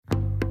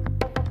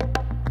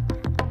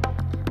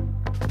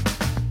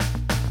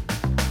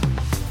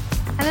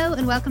Hello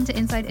and welcome to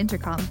Inside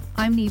Intercom.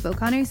 I'm Niamh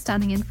O'Connor,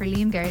 standing in for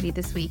Liam Garrity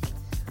this week.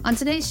 On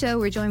today's show,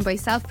 we're joined by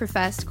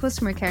self-professed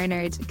customer care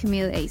nerd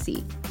Camille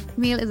E.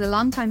 Camille is a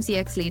long-time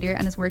CX leader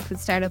and has worked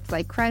with startups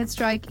like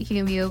CrowdStrike,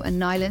 Humio and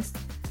Nihilist,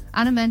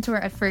 and a mentor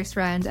at First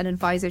Round and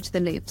advisor to The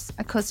Loops,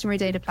 a customer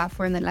data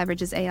platform that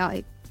leverages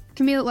AI.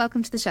 Camille,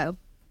 welcome to the show.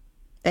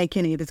 Thank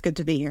you, Niamh. It's good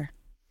to be here.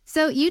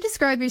 So you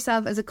describe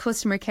yourself as a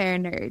customer care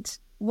nerd.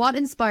 What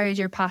inspired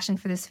your passion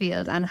for this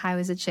field and how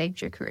has it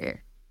shaped your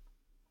career?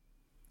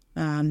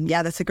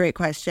 Yeah, that's a great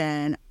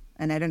question.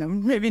 And I don't know,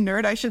 maybe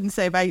nerd, I shouldn't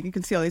say, but you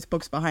can see all these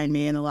books behind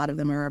me and a lot of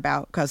them are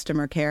about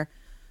customer care.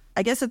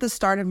 I guess at the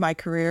start of my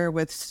career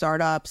with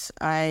startups,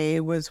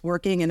 I was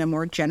working in a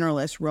more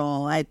generalist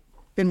role. I'd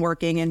been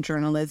working in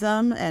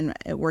journalism and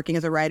working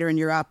as a writer in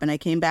Europe, and I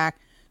came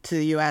back to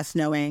the US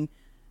knowing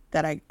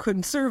that I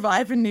couldn't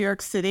survive in New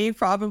York City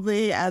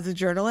probably as a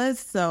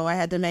journalist. So I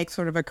had to make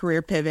sort of a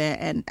career pivot.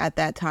 And at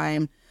that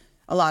time,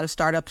 a lot of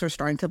startups were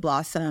starting to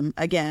blossom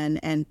again,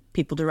 and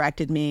people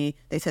directed me.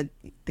 They said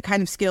the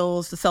kind of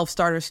skills, the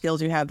self-starter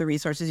skills you have, the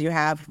resources you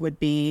have would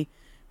be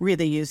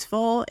really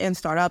useful in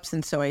startups.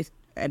 And so I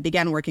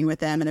began working with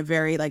them in a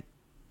very like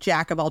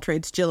jack of all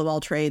trades, Jill of all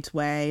trades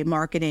way,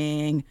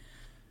 marketing,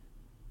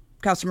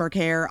 customer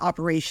care,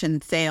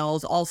 operations,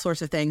 sales, all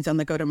sorts of things on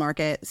the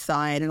go-to-market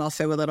side and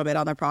also a little bit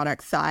on the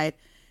product side.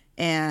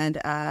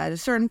 And at a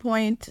certain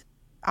point,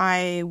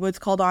 I was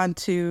called on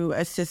to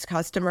assist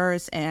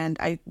customers and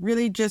I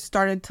really just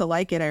started to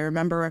like it. I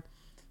remember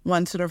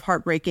one sort of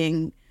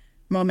heartbreaking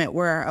moment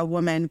where a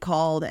woman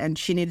called and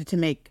she needed to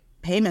make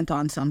payment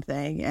on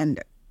something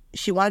and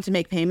she wanted to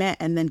make payment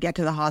and then get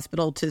to the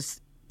hospital to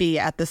be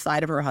at the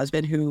side of her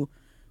husband who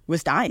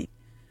was dying.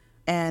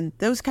 And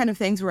those kind of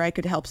things where I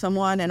could help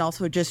someone and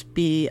also just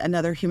be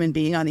another human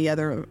being on the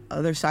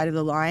other side of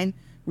the line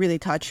really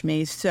touched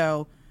me.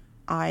 So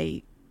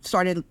I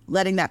started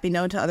letting that be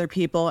known to other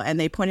people, and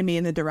they pointed me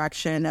in the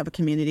direction of a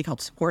community called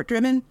Support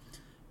Driven,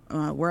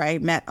 where I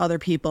met other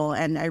people.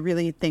 And I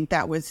really think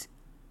that was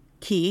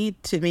key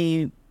to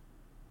me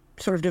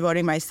sort of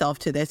devoting myself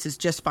to this, is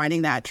just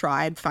finding that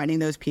tribe, finding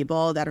those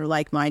people that are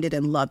like-minded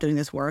and love doing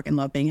this work and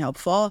love being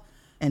helpful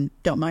and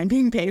don't mind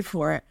being paid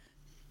for it.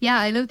 Yeah,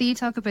 I love that you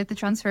talk about the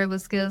transferable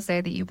skills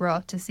there that you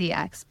brought to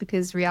CX,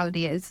 because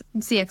reality is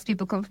CX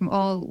people come from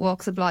all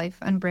walks of life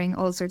and bring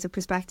all sorts of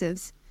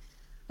perspectives.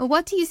 Well,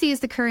 what do you see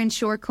as the current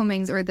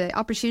shortcomings or the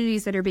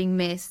opportunities that are being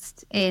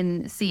missed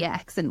in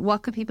CX, and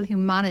what could people who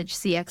manage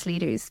CX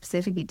leaders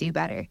specifically do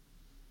better?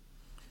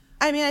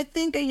 I mean, I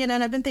think, and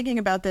I've been thinking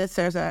about this.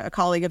 There's a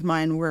colleague of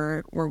mine,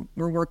 we're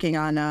working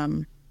on,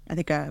 I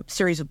think, a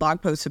series of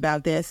blog posts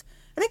about this.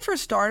 I think for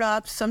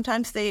startups,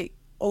 sometimes they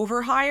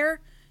overhire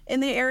in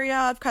the area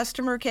of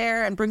customer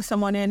care and bring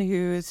someone in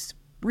who's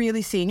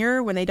really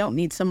senior when they don't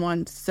need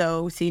someone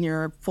so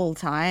senior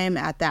full-time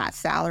at that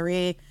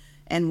salary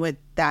and with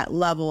that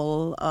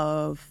level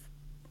of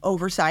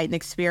oversight and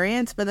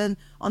experience. But then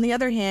on the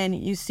other hand,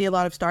 you see a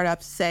lot of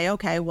startups say,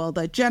 okay, well,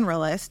 the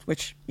generalist,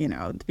 which,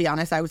 to be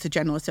honest, I was a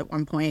generalist at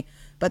one point,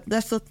 but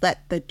let's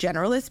let the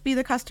generalist be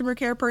the customer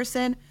care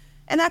person.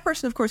 And that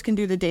person, of course, can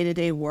do the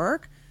day-to-day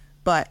work.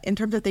 But in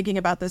terms of thinking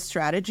about the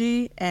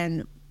strategy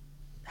and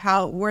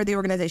where the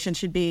organization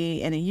should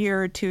be in a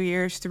year, 2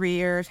 years, 3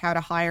 years, how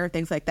to hire,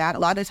 things like that, a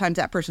lot of times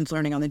that person's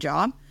learning on the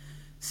job.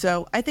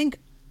 So I think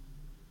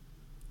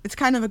it's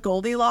kind of a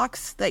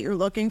Goldilocks that you're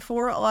looking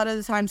for. A lot of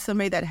the time,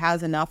 somebody that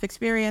has enough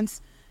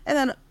experience. And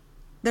then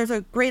there's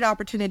a great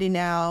opportunity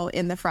now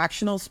in the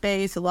fractional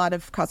space. A lot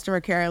of customer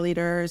care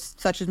leaders,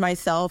 such as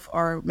myself,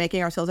 are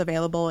making ourselves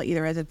available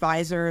either as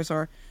advisors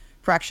or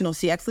fractional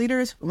CX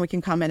leaders. And we can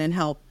come in and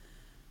help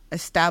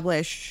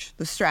establish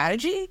the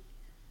strategy,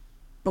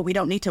 but we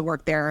don't need to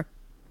work there,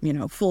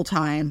 full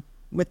time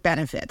with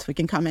benefits. We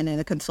can come in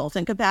a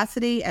consultant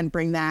capacity and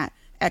bring that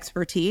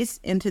expertise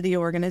into the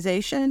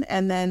organization.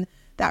 And then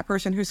that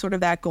person who's sort of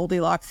that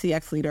Goldilocks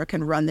CX leader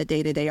can run the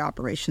day-to-day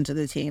operations of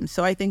the team.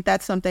 So I think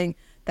that's something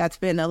that's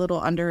been a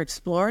little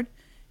underexplored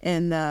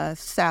in the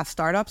SaaS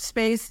startup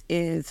space,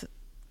 is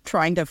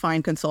trying to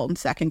find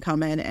consultants that can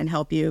come in and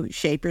help you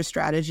shape your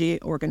strategy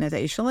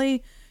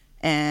organizationally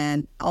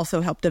and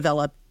also help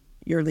develop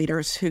your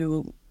leaders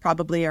who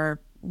probably are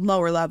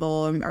lower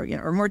level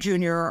or more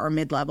junior or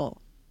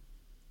mid-level.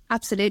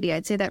 Absolutely.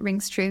 I'd say that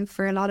rings true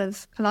for a lot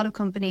of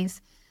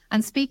companies.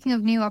 And speaking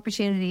of new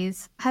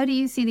opportunities, how do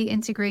you see the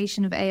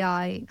integration of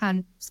AI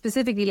and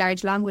specifically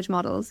large language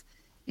models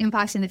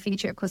impacting the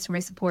future of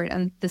customer support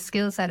and the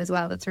skill set as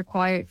well that's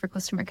required for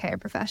customer care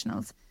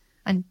professionals?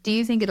 And do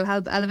you think it'll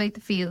help elevate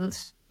the field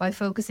by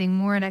focusing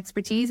more on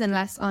expertise and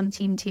less on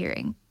team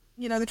tiering?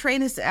 The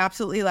train has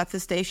absolutely left the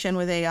station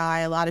with AI.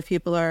 A lot of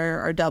people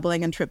are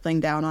doubling and tripling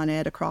down on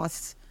it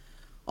across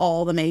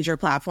all the major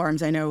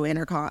platforms. I know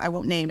Intercom, I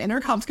won't name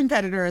Intercom's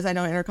competitors. I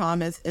know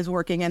Intercom is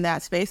working in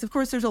that space. Of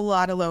course, there's a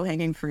lot of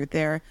low-hanging fruit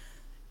there.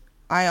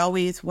 I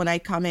always, when I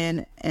come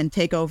in and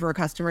take over a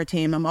customer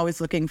team, I'm always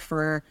looking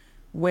for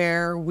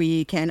where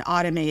we can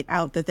automate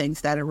out the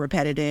things that are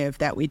repetitive,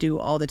 that we do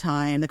all the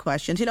time, the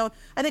questions.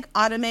 I think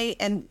automate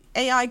and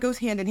AI goes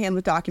hand in hand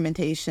with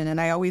documentation. And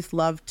I always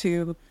love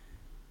to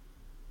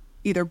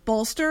either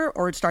bolster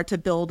or start to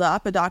build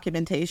up a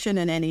documentation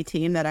in any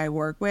team that I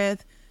work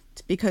with,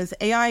 because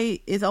AI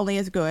is only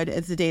as good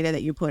as the data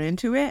that you put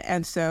into it.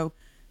 And so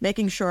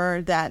making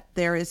sure that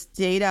there is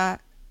data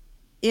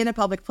in a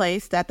public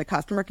place that the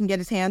customer can get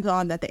his hands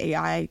on, that the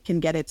AI can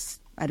get its,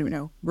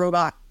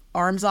 robot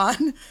arms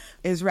on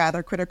is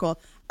rather critical.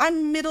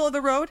 I'm middle of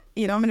the road.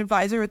 I'm an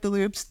advisor at the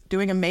Loops,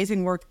 doing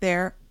amazing work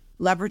there,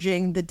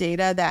 leveraging the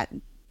data that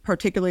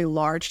particularly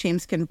large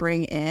teams can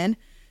bring in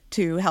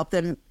to help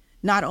them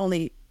not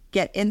only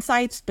get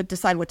insights, but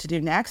decide what to do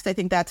next. I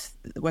think that's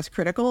what's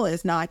critical,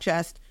 is not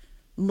just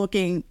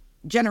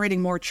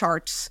generating more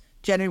charts,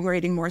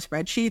 generating more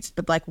spreadsheets,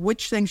 but like,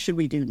 which things should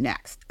we do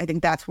next? I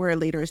think that's where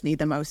leaders need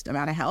the most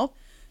amount of help.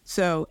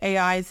 So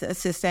AI's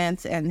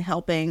assistance and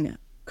helping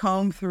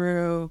comb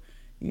through,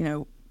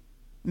 megabytes,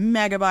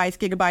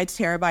 gigabytes,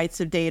 terabytes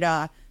of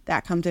data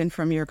that comes in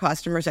from your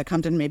customers, that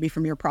comes in maybe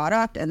from your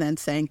product, and then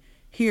saying,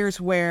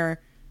 here's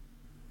where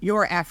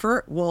your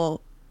effort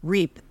will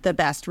reap the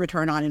best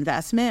return on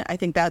investment. I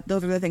think that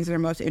those are the things that are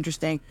most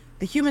interesting.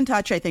 The human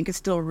touch, I think, is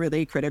still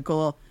really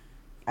critical.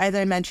 As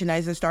I mentioned,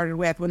 as I started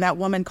with, when that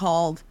woman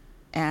called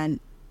and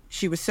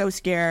she was so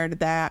scared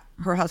that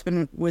her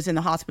husband was in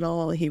the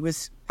hospital, he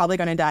was probably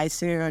going to die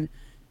soon,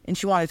 and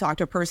she wanted to talk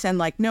to a person,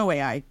 like, no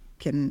way I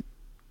can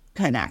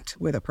connect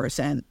with a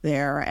person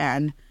there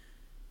and,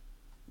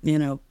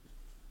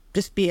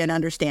 just be an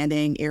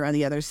understanding ear on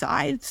the other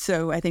side.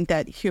 So I think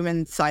that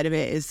human side of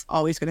it is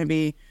always going to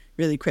be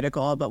really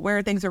critical. But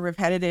where things are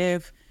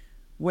repetitive,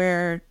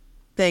 where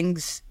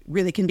things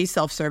really can be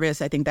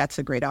self-service, I think that's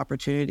a great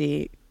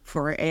opportunity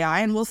for AI.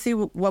 And we'll see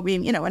what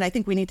and I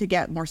think we need to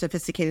get more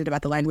sophisticated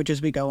about the language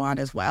as we go on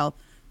as well.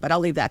 But I'll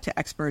leave that to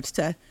experts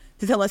to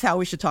tell us how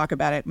we should talk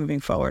about it moving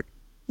forward.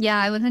 Yeah,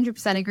 I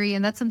 100% agree.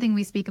 And that's something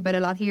we speak about a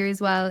lot here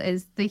as well,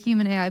 is the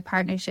human AI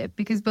partnership,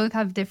 because both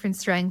have different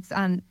strengths.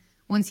 And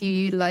once you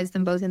utilize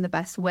them both in the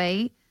best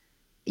way,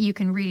 you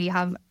can really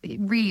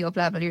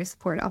up-level your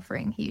support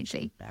offering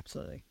hugely.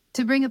 Absolutely.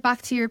 To bring it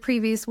back to your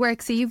previous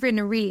work, so you've written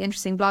a really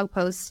interesting blog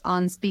post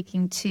on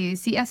speaking to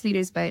CS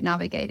leaders about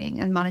navigating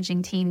and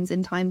managing teams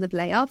in times of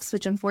layoffs,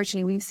 which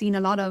unfortunately we've seen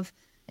a lot of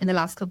in the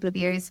last couple of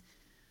years.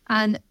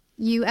 And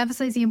you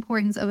emphasize the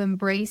importance of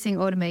embracing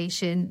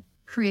automation,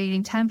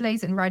 creating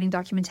templates and writing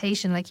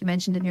documentation, like you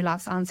mentioned in your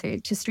last answer,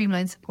 to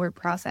streamline support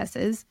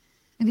processes.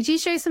 And could you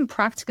share some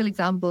practical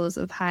examples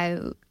of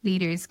how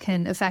leaders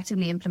can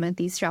effectively implement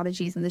these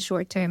strategies in the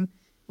short term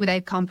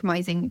without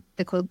compromising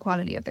the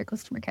quality of their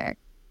customer care?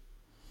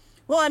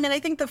 Well, I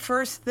think the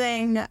first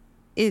thing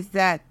is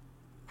that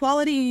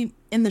quality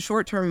in the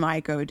short term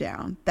might go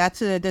down.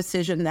 That's a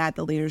decision that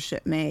the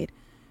leadership made.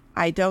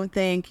 I don't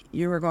think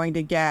you are going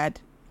to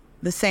get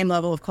the same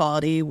level of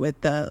quality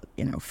with the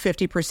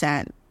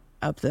 50%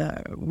 of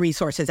the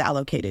resources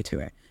allocated to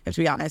it, to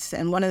be honest.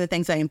 And one of the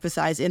things I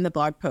emphasize in the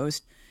blog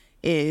post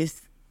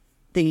is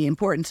the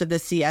importance of the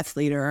CS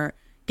leader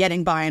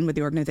getting buy-in with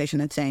the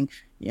organization and saying,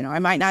 I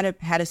might not have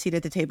had a seat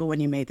at the table when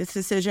you made this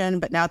decision,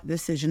 but now the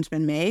decision's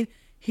been made,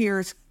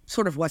 here's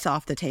sort of what's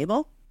off the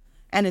table.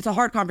 And it's a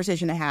hard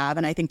conversation to have.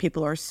 And I think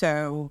people are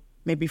so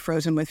maybe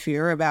frozen with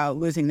fear about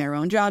losing their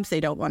own jobs.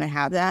 They don't want to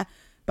have that.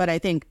 But I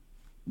think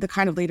the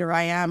kind of leader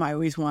I am, I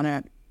always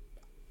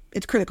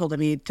it's critical to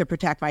me to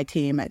protect my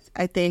team.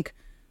 I think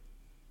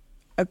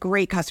a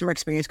great customer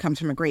experience comes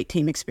from a great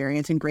team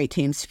experience, and great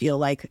teams feel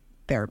like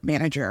their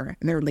manager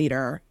and their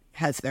leader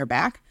has their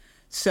back.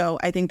 So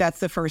I think that's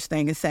the first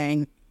thing, is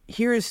saying,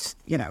 here's,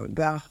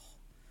 the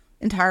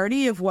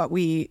entirety of what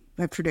we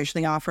have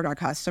traditionally offered our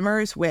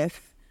customers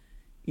with,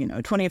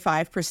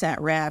 25%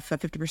 ref, a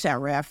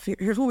 50% ref.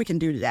 Here's what we can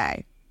do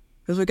today.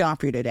 Here's what we can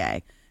offer you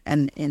today.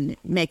 And in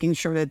making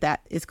sure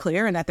that is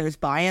clear and that there's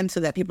buy-in, so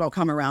that people don't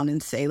come around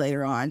and say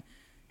later on,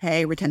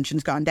 hey,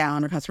 retention's gone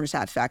down or customer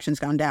satisfaction's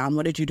gone down.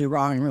 What did you do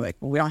wrong? And we're like,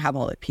 well, we don't have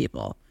all the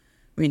people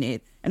we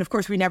need. And of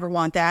course, we never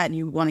want that. And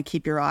you want to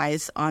keep your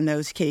eyes on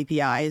those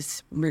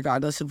KPIs,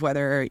 regardless of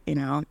whether,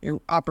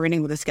 you're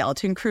operating with a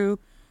skeleton crew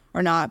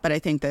or not. But I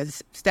think that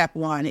step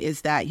one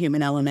is that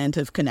human element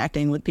of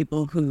connecting with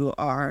people who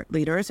are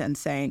leaders and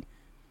saying,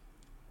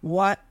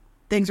 what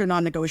things are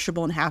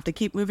non-negotiable and have to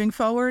keep moving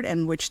forward,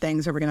 and which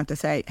things are we going to have to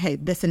say, hey,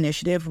 this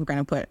initiative we're going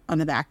to put on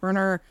the back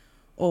burner,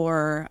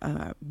 or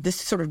this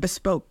sort of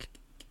bespoke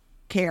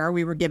care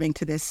we were giving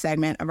to this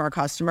segment of our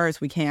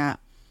customers, we're going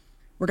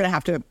to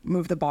have to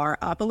move the bar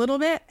up a little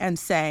bit and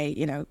say,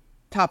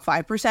 top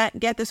 5%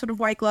 get this sort of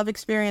white glove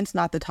experience,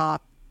 not the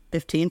top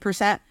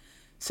 15%.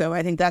 So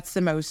I think that's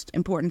the most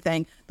important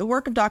thing. The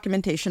work of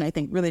documentation, I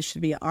think, really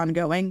should be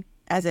ongoing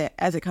as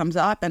it comes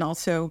up, and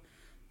also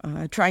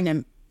trying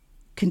to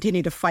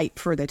continue to fight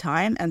for the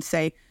time and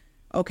say,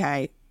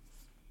 okay,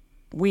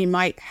 we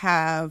might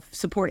have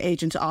support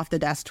agents off the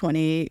desk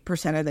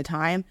 20% of the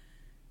time.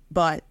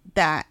 but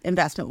that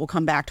investment will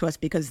come back to us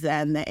because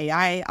then the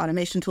AI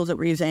automation tools that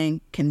we're using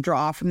can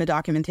draw from the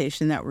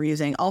documentation that we're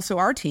using. Also,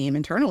 our team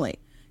internally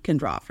can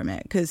draw from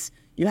it, because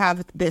you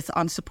have this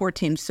on support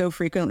teams so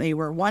frequently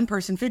where one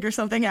person figures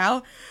something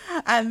out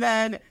and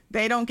then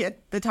they don't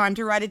get the time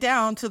to write it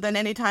down. So then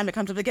anytime it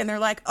comes up again, they're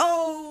like,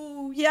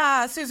 oh,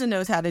 yeah, Susan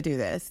knows how to do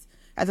this.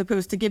 As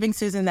opposed to giving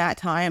Susan that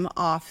time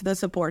off the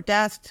support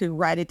desk to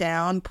write it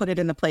down, put it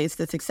in a place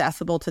that's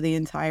accessible to the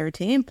entire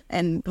team,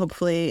 and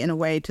hopefully in a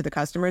way to the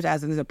customers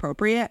as it is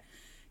appropriate.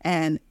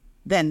 And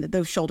then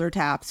those shoulder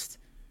taps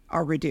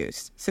are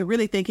reduced. So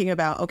really thinking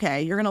about,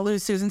 okay, you're going to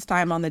lose Susan's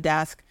time on the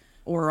desk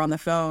or on the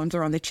phones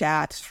or on the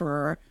chats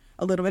for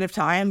a little bit of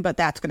time, but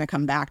that's going to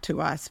come back to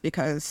us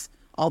because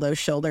all those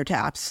shoulder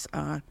taps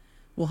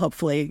will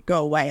hopefully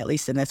go away, at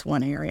least in this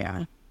one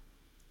area.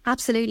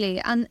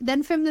 Absolutely. And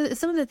then from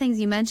some of the things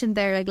you mentioned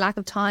there, like lack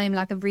of time,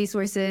 lack of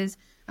resources,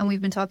 and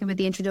we've been talking about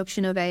the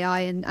introduction of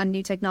AI and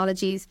new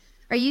technologies,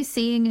 are you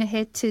seeing a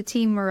hit to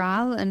team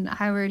morale, and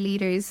how are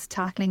leaders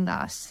tackling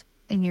that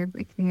in your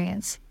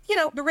experience?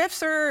 The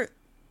rifts are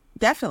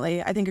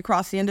definitely, I think,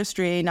 across the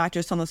industry, not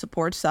just on the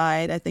support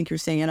side. I think you're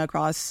seeing it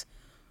across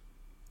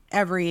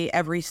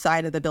every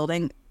side of the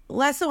building.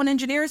 Less so on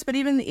engineers, but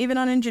even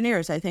on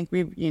engineers, I think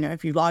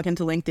if you log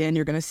into LinkedIn,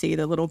 you're going to see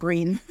the little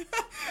green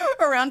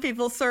around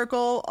people's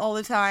circle all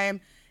the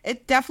time.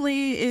 It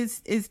definitely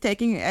is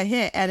taking a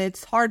hit, and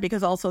it's hard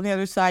because also on the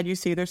other side, you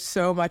see there's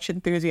so much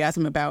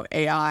enthusiasm about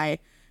AI,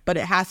 but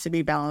it has to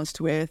be balanced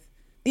with,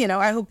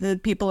 I hope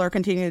that people are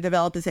continuing to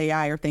develop this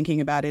AI or thinking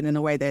about it in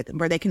a way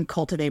where they can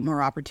cultivate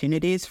more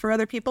opportunities for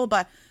other people.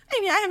 But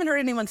I haven't heard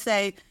anyone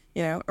say,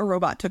 a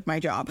robot took my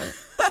job.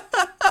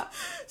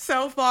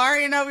 So far,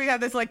 we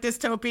have this like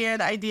dystopian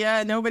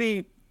idea.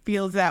 Nobody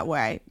feels that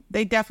way.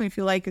 They definitely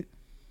feel like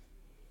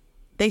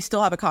they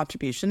still have a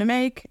contribution to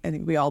make. I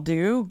think we all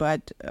do,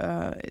 but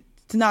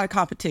it's not a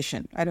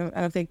competition. I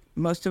don't think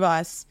most of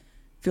us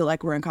feel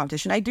like we're in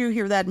competition. I do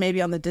hear that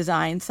maybe on the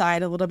design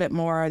side a little bit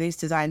more. These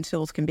design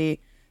tools can be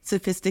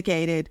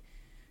sophisticated,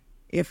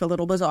 if a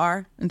little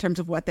bizarre, in terms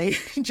of what they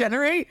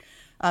generate.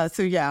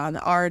 So yeah, on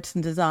the arts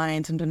and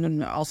designs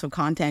and also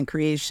content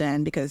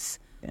creation, because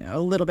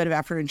a little bit of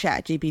effort in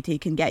ChatGPT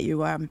can get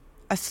you a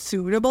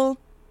suitable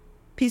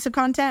piece of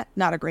content,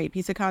 not a great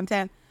piece of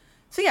content.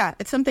 So yeah,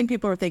 it's something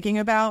people are thinking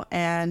about.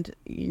 And,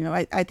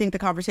 I think the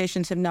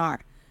conversations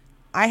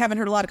I haven't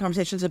heard a lot of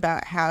conversations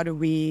about how do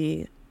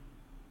we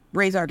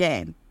raise our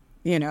game,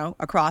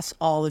 across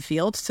all the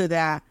fields so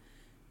that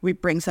we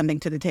bring something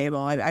to the table.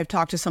 I've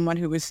talked to someone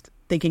who was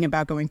thinking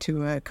about going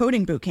to a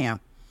coding boot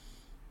camp.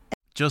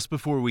 Just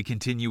before we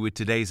continue with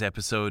today's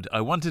episode,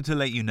 I wanted to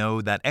let you know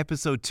that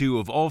episode 2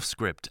 of Off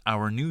Script,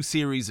 our new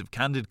series of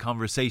candid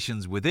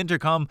conversations with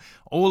Intercom,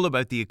 all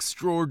about the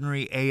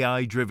extraordinary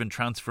AI-driven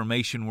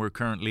transformation we're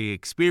currently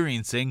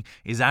experiencing,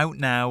 is out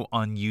now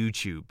on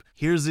YouTube.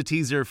 Here's a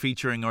teaser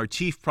featuring our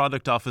Chief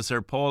Product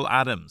Officer, Paul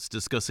Adams,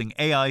 discussing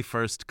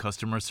AI-first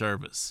customer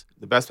service.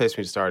 The best place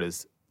for me to start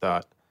is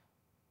that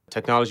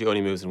technology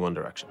only moves in one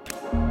direction.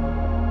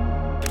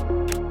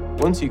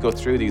 Once you go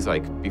through these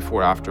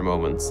before-after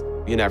moments,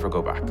 you never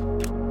go back.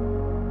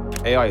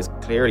 AI has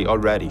clearly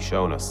already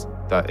shown us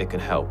that it can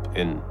help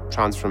in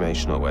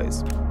transformational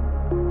ways.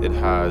 It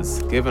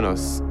has given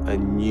us a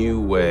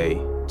new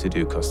way to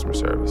do customer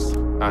service,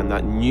 and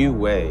that new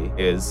way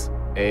is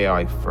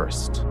AI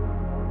first.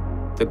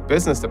 The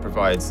business that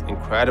provides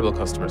incredible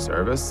customer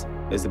service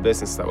is the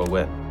business that will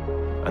win.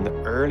 And the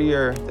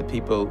earlier that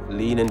people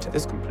lean into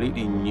this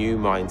completely new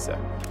mindset,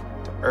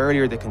 the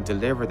earlier they can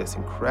deliver this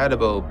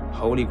incredible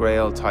holy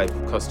grail type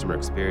of customer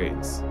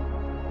experience.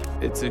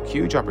 It's a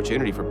huge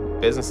opportunity for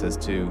businesses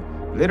to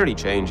literally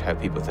change how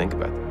people think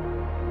about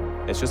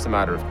them. It's just a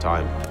matter of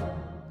time.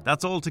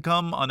 That's all to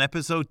come on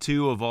episode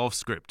 2 of Off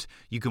Script.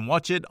 You can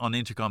watch it on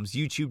Intercom's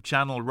YouTube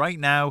channel right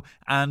now,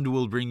 and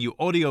we'll bring you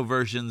audio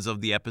versions of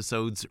the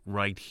episodes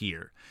right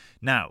here.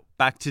 Now,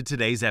 back to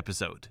today's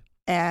episode.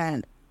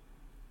 And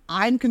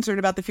I'm concerned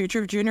about the future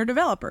of junior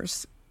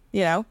developers.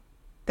 The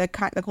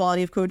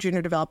quality of code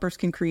junior developers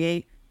can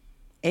create,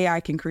 AI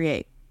can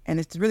create. And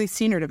it's really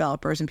senior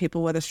developers and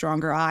people with a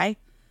stronger eye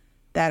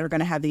that are going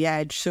to have the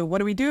edge. So what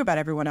do we do about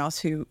everyone else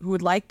who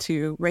would like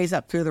to raise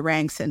up through the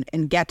ranks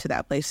and get to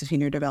that place of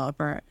senior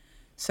developer?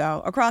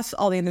 So across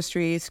all the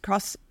industries,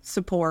 across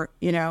support,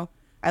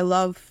 I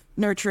love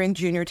nurturing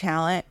junior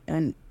talent,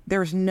 and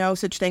there's no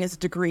such thing as a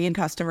degree in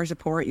customer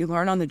support. You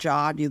learn on the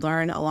job, you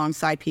learn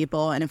alongside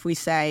people. And if we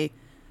say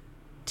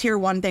tier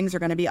 1 things are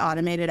going to be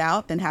automated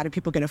out, then how do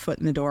people get a foot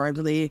in the door? I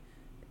really,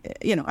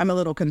 I'm a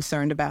little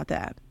concerned about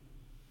that.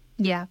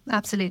 Yeah,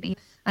 absolutely.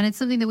 And it's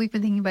something that we've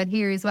been thinking about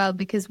here as well,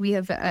 because we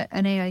have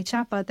an AI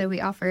chatbot that we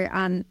offer.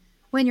 And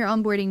when you're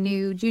onboarding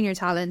new junior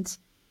talent,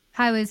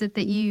 how is it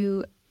that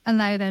you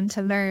allow them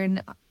to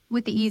learn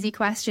with the easy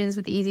questions,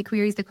 with the easy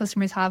queries that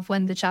customers have,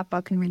 when the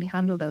chatbot can really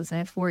handle those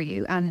now for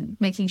you, and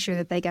making sure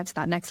that they get to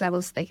that next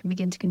level so they can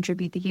begin to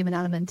contribute the human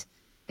element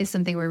is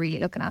something we're really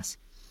looking at.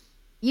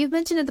 You've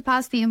mentioned in the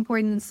past the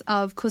importance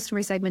of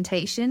customer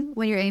segmentation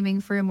when you're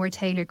aiming for a more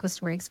tailored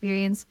customer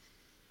experience.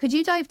 Could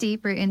you dive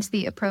deeper into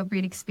the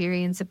appropriate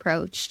experience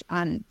approach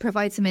and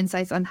provide some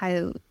insights on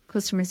how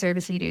customer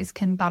service leaders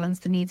can balance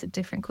the needs of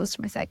different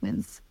customer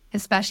segments,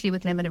 especially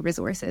with limited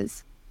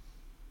resources?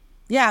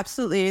 Yeah,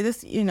 absolutely.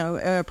 This,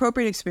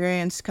 appropriate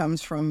experience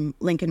comes from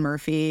Lincoln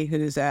Murphy,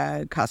 who's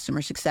a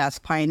customer success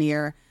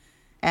pioneer.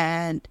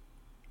 And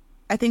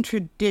I think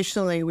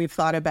traditionally we've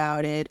thought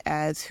about it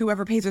as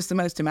whoever pays us the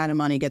most amount of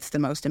money gets the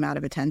most amount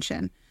of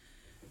attention.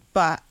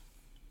 But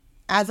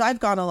as I've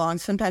gone along,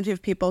 sometimes you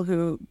have people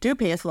who do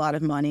pay us a lot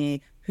of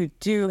money, who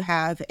do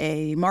have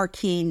a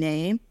marquee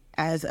name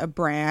as a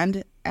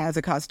brand, as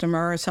a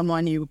customer,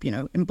 someone you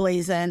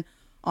emblazon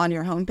on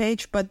your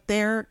homepage, but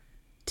their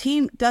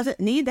team doesn't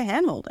need the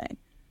handholding.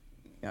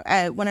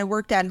 When I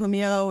worked at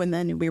Humio and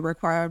then we were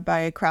acquired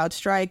by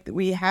CrowdStrike,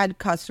 we had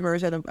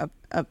customers at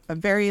a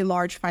very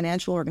large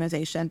financial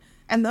organization,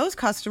 and those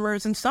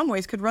customers in some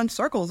ways could run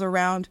circles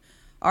around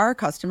our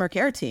customer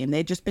care team.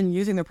 They'd just been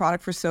using the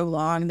product for so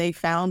long. They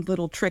found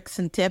little tricks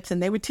and tips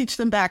and they would teach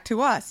them back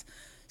to us.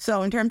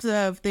 So in terms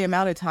of the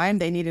amount of time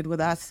they needed with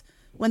us,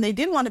 when they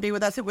did want to be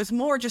with us, it was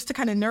more just to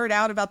kind of nerd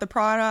out about the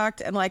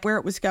product and like where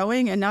it was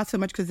going, and not so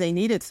much because they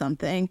needed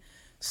something.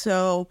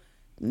 So,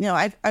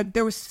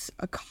 there was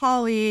a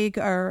colleague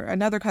or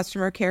another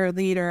customer care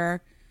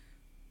leader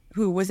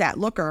who was at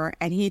Looker,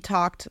 and he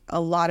talked a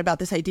lot about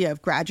this idea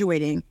of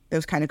graduating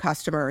those kind of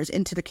customers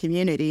into the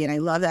community. And I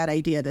love that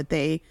idea that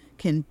they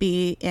can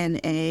be in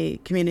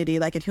a community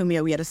like at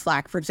Humio. We had a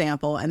Slack, for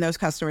example, and those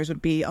customers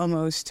would be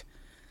almost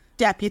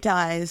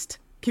deputized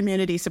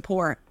community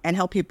support and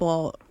help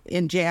people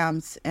in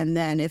jams. And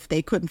then if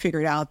they couldn't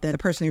figure it out, then the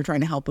person you're trying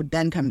to help would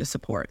then come to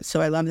support.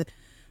 So I love the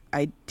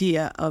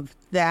idea of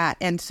that.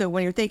 And so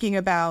when you're thinking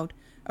about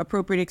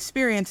appropriate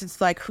experience,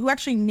 it's like, who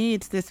actually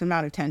needs this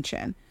amount of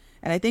attention?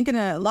 And I think in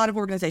a lot of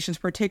organizations,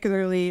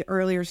 particularly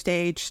earlier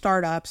stage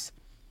startups,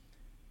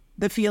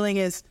 the feeling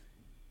is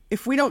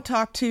if we don't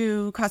talk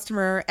to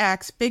customer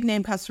X, big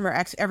name customer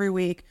X every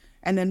week,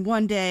 and then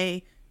one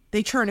day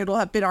they churn, it'll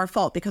have been our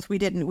fault because we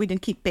didn't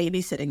keep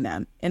babysitting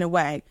them in a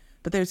way.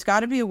 But there's got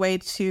to be a way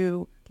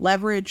to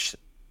leverage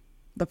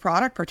the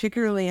product,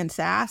 particularly in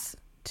SaaS,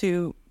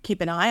 to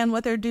keep an eye on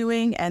what they're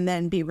doing and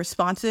then be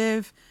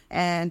responsive.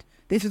 And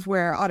this is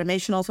where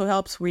automation also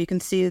helps, where you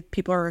can see that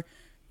people are,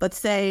 let's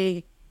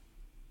say,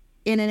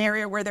 in an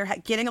area where they're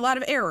getting a lot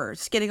of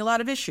errors, getting a lot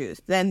of issues,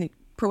 then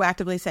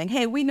proactively saying,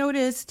 hey, we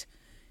noticed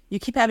you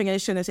keep having an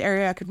issue in this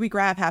area. Could we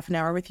grab half an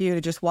hour with you to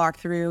just walk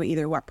through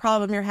either what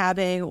problem you're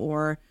having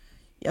or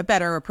a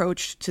better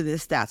approach to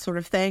this, that sort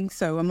of thing?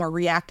 So a more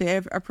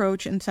reactive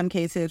approach in some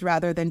cases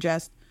rather than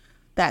just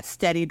that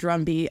steady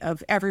drumbeat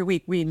of every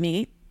week we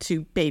meet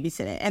to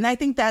babysit it. And I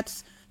think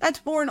that's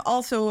born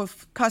also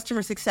of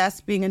customer success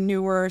being a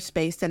newer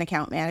space than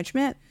account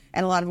management,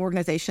 and a lot of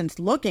organizations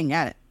looking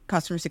at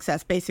customer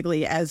success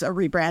basically as a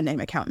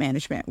rebranding account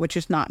management, which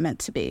is not meant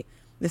to be.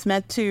 It's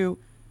meant to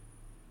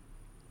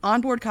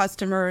onboard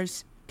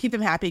customers, keep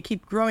them happy,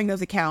 keep growing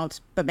those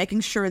accounts, but making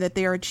sure that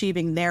they are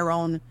achieving their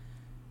own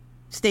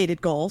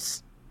stated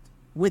goals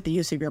with the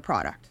use of your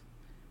product.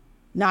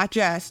 Not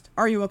just,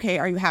 are you okay?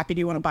 Are you happy? Do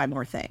you want to buy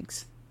more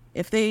things?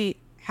 If they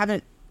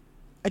haven't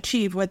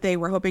achieved what they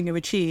were hoping to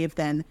achieve,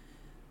 then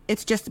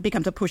it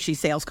becomes a pushy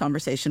sales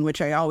conversation, which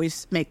I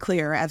always make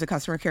clear as a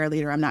customer care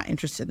leader, I'm not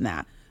interested in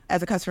that.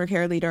 As a customer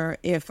care leader,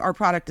 if our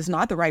product is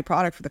not the right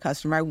product for the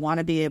customer, I want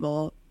to be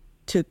able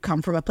to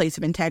come from a place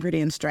of integrity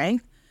and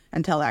strength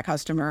and tell that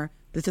customer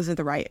this isn't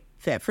the right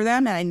fit for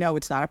them. And I know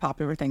it's not a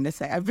popular thing to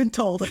say. I've been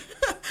told,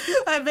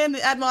 I've been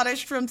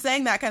admonished from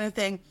saying that kind of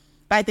thing,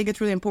 but I think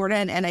it's really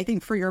important. And I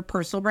think for your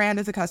personal brand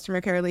as a customer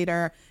care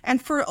leader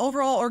and for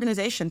overall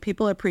organization,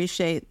 people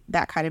appreciate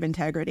that kind of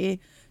integrity.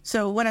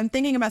 So when I'm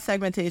thinking about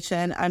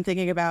segmentation, I'm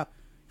thinking about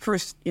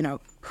first,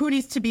 who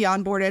needs to be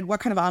onboarded?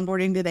 What kind of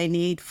onboarding do they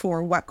need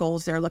for what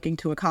goals they're looking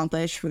to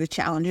accomplish, for the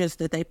challenges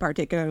that they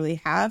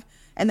particularly have?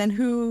 And then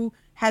who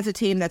has a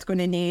team that's going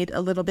to need a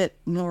little bit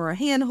more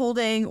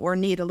hand-holding or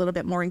need a little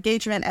bit more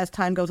engagement as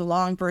time goes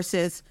along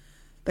versus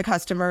the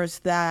customers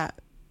that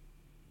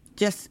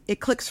just,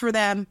 it clicks for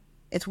them,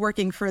 it's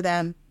working for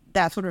them,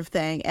 that sort of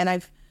thing. And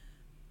I've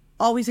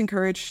always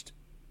encouraged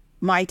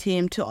my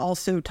team to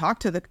also talk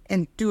to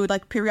and do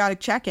like periodic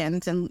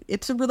check-ins. And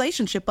it's a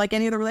relationship like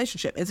any other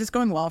relationship. Is this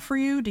going well for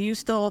you? Do you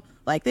still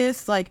like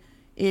this? Like,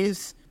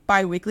 is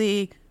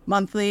bi-weekly,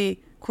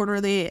 monthly,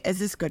 quarterly, is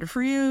this good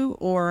for you?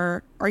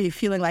 Or are you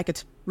feeling like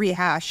it's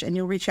rehash and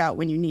you'll reach out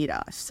when you need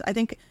us? I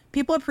think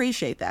people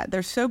appreciate that.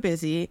 They're so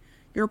busy.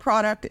 Your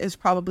product is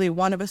probably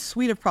one of a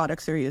suite of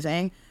products they're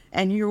using,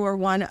 and you are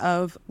one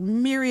of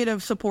myriad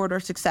of support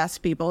or success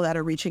people that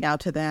are reaching out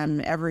to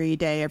them every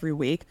day, every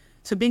week.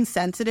 So being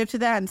sensitive to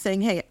that and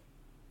saying, hey,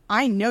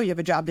 I know you have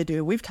a job to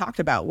do. We've talked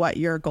about what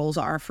your goals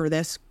are for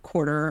this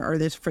quarter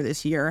or for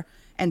this year.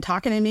 And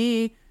talking to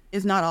me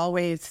is not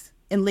always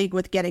in league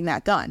with getting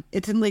that done.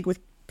 It's in league with,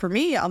 for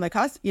me, on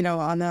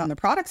the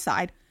product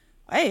side.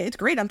 Hey, it's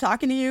great. I'm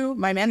talking to you.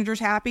 My manager's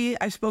happy.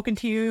 I've spoken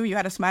to you. You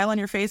had a smile on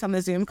your face on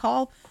the Zoom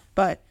call.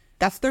 But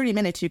that's 30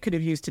 minutes you could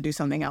have used to do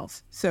something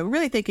else. So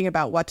really thinking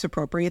about what's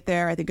appropriate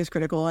there, I think, is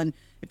critical. And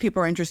if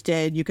people are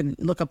interested, you can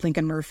look up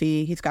Lincoln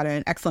Murphy. He's got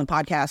an excellent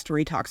podcast where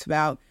he talks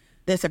about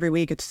this every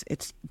week.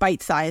 It's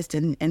bite-sized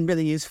and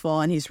really useful.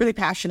 And he's really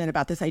passionate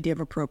about this idea of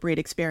appropriate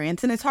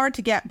experience. And it's hard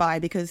to get by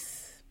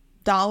because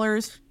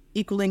dollars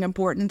equaling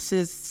importance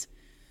is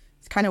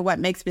kind of what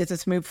makes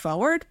business move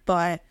forward.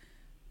 But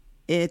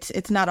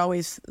it's not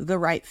always the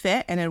right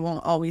fit, and it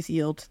won't always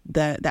yield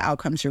the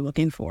outcomes you're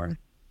looking for.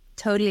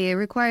 Totally. It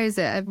requires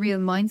a real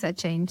mindset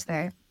change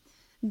there.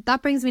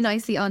 That brings me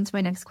nicely on to my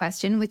next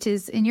question, which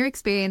is, in your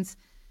experience,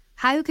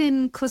 how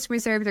can customer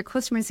service or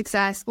customer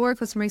success or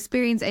customer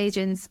experience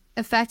agents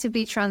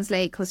effectively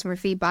translate customer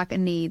feedback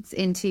and needs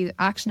into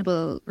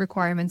actionable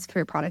requirements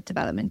for product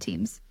development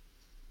teams?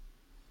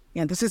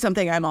 Yeah, this is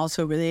something I'm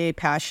also really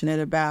passionate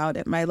about.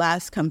 At my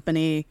last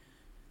company,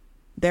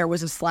 there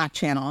was a Slack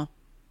channel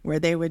where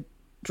they would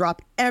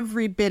drop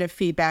every bit of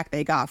feedback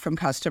they got from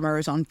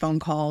customers on phone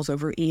calls,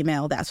 over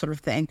email, that sort of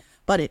thing.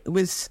 But it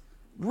was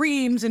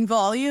reams and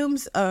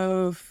volumes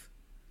of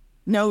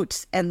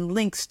notes and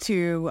links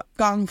to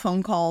gong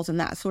phone calls and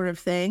that sort of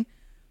thing,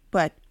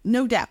 but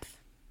no depth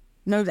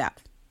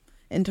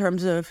in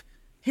terms of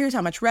here's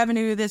how much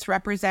revenue this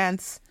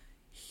represents,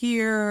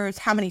 here's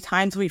how many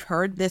times we've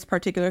heard this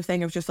particular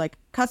thing. It was just like,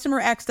 customer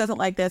X doesn't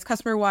like this,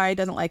 customer Y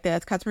doesn't like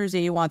this, customer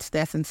Z wants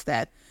this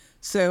instead.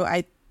 So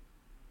I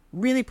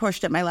really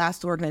pushed at my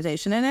last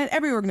organization, and at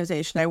every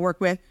organization I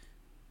work with,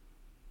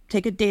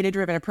 take a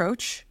data-driven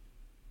approach.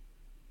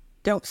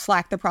 Don't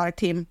slack the product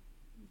team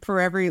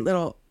for every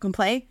little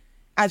complaint.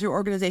 As your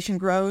organization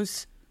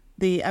grows,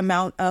 the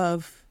amount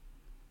of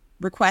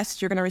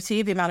requests you're going to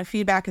receive, the amount of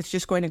feedback is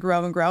just going to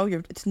grow and grow.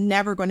 It's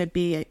never going to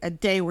be a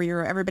day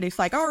where everybody's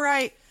like, all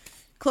right,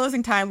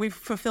 closing time, we've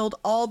fulfilled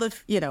all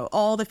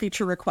the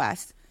feature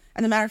requests.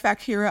 And as a matter of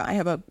fact, here I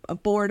have a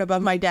board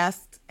above my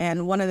desk,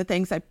 and one of the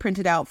things I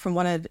printed out from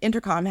one of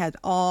Intercom had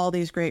all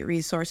these great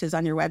resources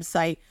on your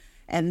website.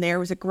 And there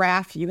was a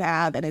graph you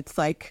have, and it's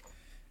like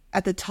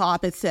at the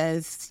top it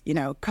says,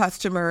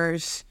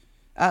 customers,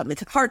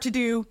 it's hard to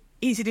do,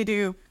 easy to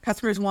do,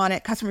 customers want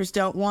it, customers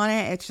don't want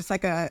it. It's just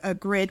like a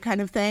grid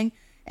kind of thing.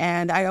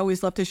 And I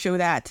always love to show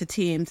that to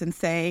teams and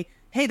say,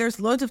 hey, there's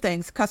loads of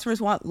things. Customers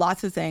want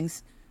lots of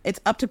things. It's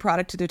up to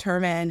product to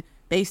determine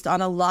based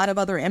on a lot of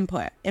other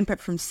input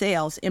from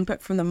sales,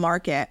 input from the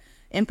market,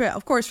 input,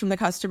 of course, from the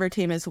customer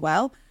team as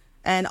well.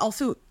 And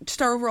also just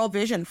our overall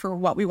vision for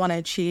what we want to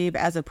achieve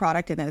as a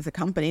product and as a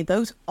company.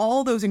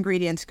 All those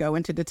ingredients go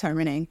into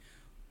determining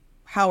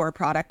how our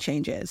product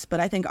changes. But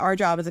I think our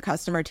job as a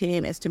customer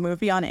team is to move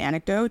beyond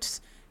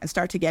anecdotes and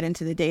start to get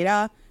into the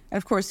data. And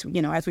of course,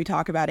 as we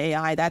talk about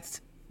AI,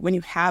 that's when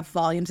you have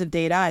volumes of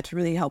data, it's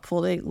really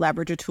helpful to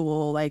leverage a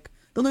tool like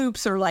the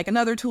Loops or like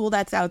another tool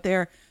that's out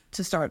there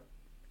to start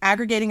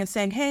aggregating and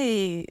saying,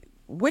 hey,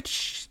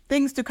 which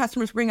things do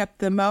customers bring up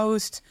the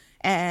most?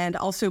 And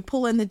also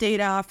pull in the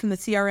data from the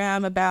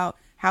CRM about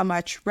how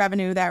much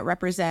revenue that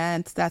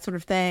represents, that sort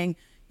of thing.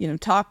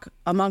 Talk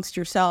amongst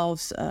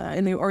yourselves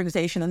in the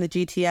organization, on the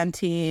GTM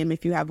team,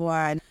 if you have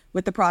one,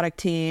 with the product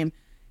team,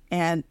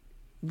 and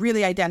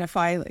really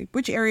identify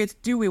which areas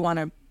do we want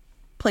to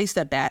place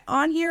that bet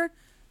on here.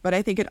 But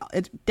I think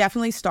it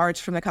definitely starts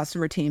from the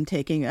customer team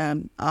taking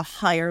a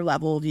higher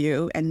level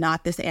view and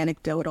not this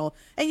anecdotal.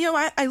 And,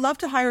 I love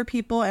to hire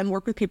people and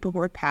work with people who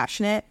are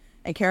passionate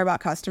and care about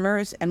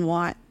customers and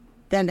want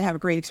them to have a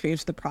great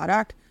experience with the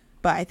product.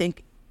 But I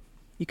think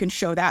you can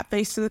show that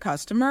face to the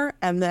customer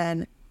and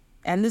then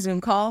end the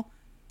Zoom call,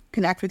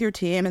 connect with your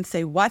team and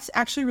say, what's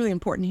actually really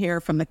important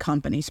here from the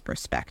company's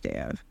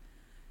perspective?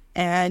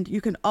 And you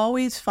can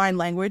always find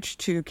language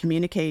to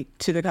communicate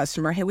to the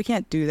customer, hey, we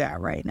can't do that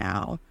right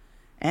now.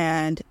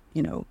 And,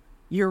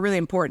 you're really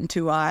important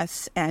to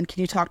us. And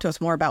can you talk to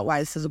us more about why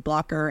this is a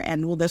blocker?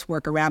 And will this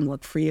workaround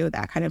work for you?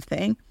 That kind of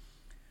thing.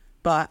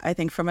 But I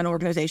think from an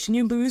organization,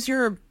 you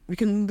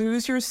can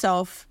lose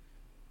yourself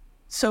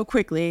so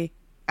quickly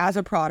as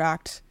a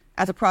product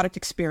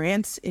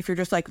experience if you're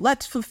just like,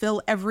 let's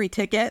fulfill every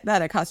ticket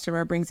that a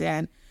customer brings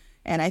in.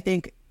 And I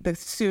think the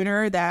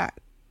sooner that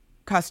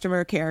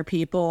customer care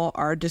people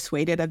are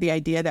dissuaded of the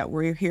idea that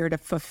we're here to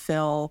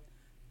fulfill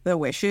the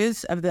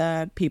wishes of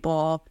the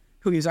people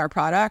who use our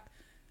product,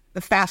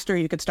 the faster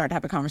you could start to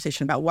have a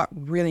conversation about what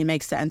really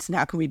makes sense and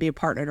how can we be a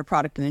partner to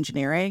product and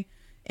engineering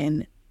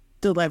in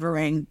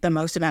delivering the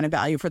most amount of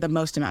value for the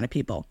most amount of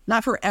people.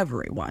 Not for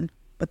everyone,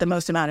 but the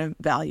most amount of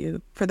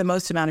value for the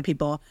most amount of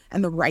people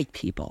and the right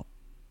people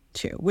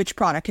too. Which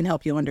product can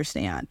help you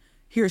understand,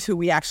 here's who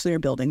we actually are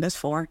building this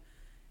for.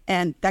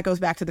 And that goes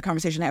back to the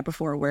conversation I had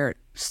before where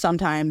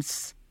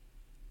sometimes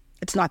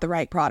it's not the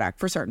right product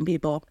for certain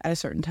people at a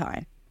certain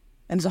time.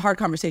 And it's a hard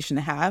conversation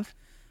to have.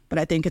 But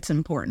I think it's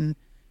important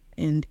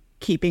in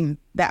keeping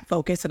that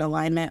focus and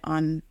alignment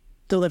on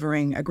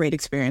delivering a great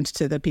experience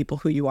to the people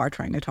who you are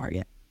trying to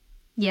target.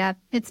 Yeah,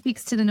 it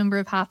speaks to the number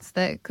of hats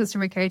that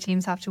customer care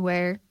teams have to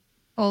wear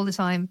all the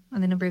time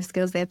and the number of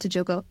skills they have to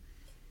juggle.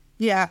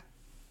 Yeah,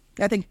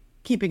 I think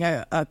keeping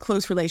a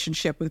close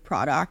relationship with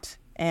product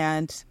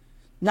and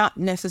not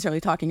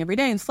necessarily talking every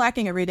day and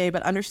slacking every day,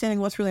 but understanding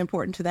what's really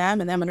important to them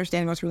and them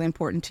understanding what's really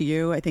important to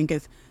you. I think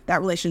that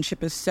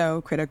relationship is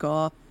so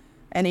critical.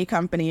 Any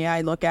company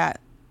I look at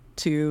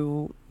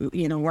to,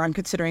 where I'm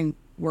considering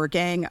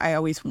working, I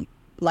always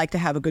like to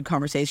have a good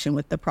conversation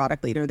with the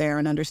product leader there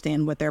and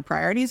understand what their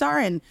priorities are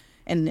and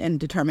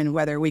determine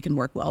whether we can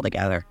work well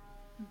together.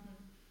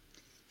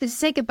 So to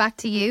take it back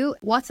to you,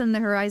 what's on the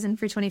horizon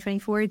for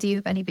 2024? Do you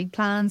have any big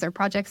plans or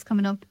projects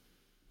coming up?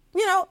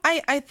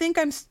 I think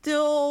I'm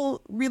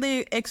still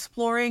really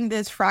exploring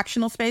this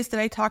fractional space that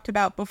I talked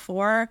about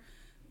before.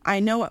 I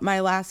know at my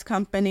last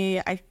company,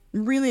 I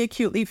really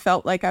acutely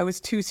felt like I was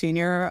too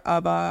senior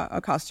of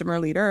a customer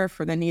leader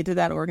for the needs of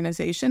that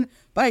organization,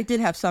 but I did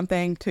have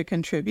something to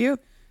contribute.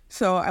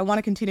 So I want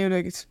to continue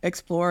to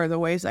explore the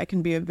ways I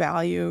can be of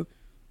value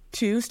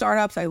to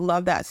startups. I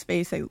love that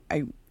space.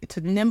 It's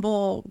a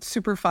nimble,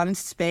 super fun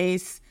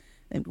space,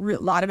 a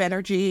lot of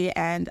energy.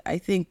 And I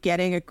think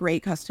getting a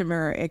great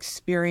customer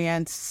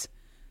experience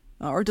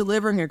or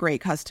delivering a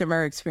great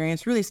customer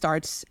experience really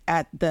starts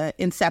at the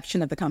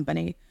inception of the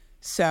company.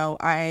 So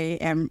I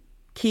am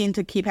keen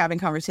to keep having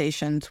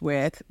conversations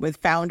with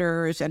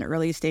founders and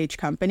early stage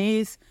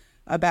companies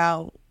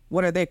about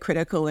what are the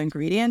critical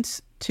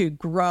ingredients to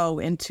grow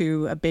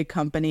into a big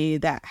company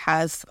that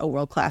has a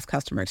world-class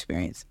customer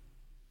experience.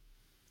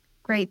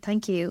 Great,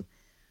 thank you.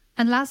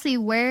 And lastly,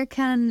 where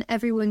can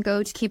everyone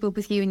go to keep up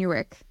with you and your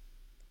work?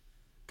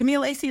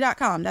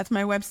 CamilleAcey.com. That's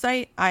my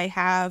website. I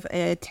have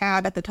a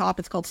tab at the top.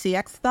 It's called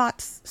CX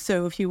Thoughts.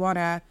 So if you want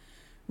to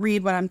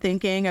read what I'm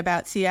thinking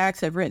about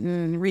CX, I've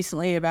written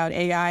recently about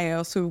AI. I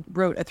also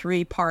wrote a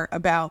 3-part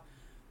about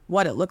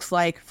what it looks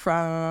like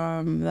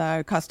from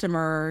the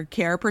customer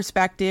care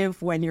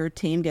perspective when your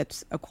team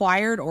gets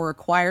acquired or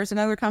acquires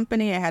another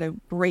company. I had a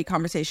great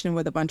conversation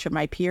with a bunch of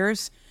my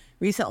peers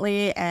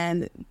recently,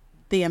 and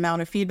the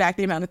amount of feedback,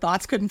 the amount of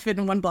thoughts couldn't fit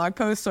in one blog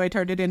post, so I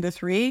turned it into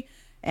 3.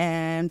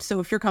 And so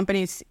if your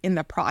company's in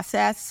the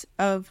process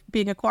of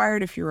being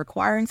acquired, if you're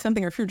acquiring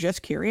something, or if you're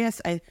just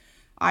curious,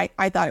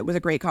 I thought it was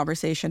a great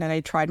conversation, and I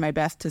tried my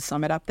best to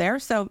sum it up there.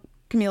 So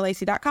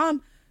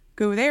CamilleAcey.com,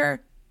 go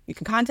there. You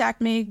can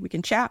contact me. We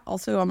can chat.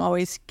 Also, I'm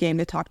always game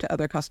to talk to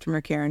other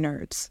customer care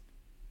nerds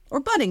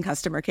or budding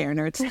customer care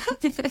nerds.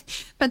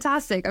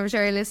 Fantastic. I'm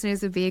sure our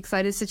listeners would be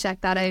excited to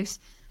check that out.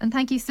 And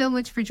thank you so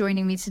much for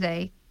joining me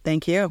today.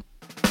 Thank you.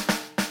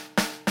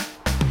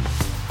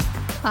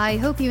 I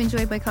hope you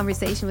enjoyed my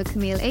conversation with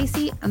Camille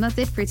Acey, and that's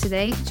it for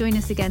today. Join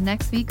us again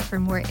next week for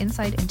more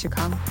Inside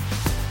Intercom.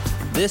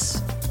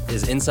 This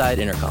is Inside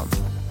Intercom.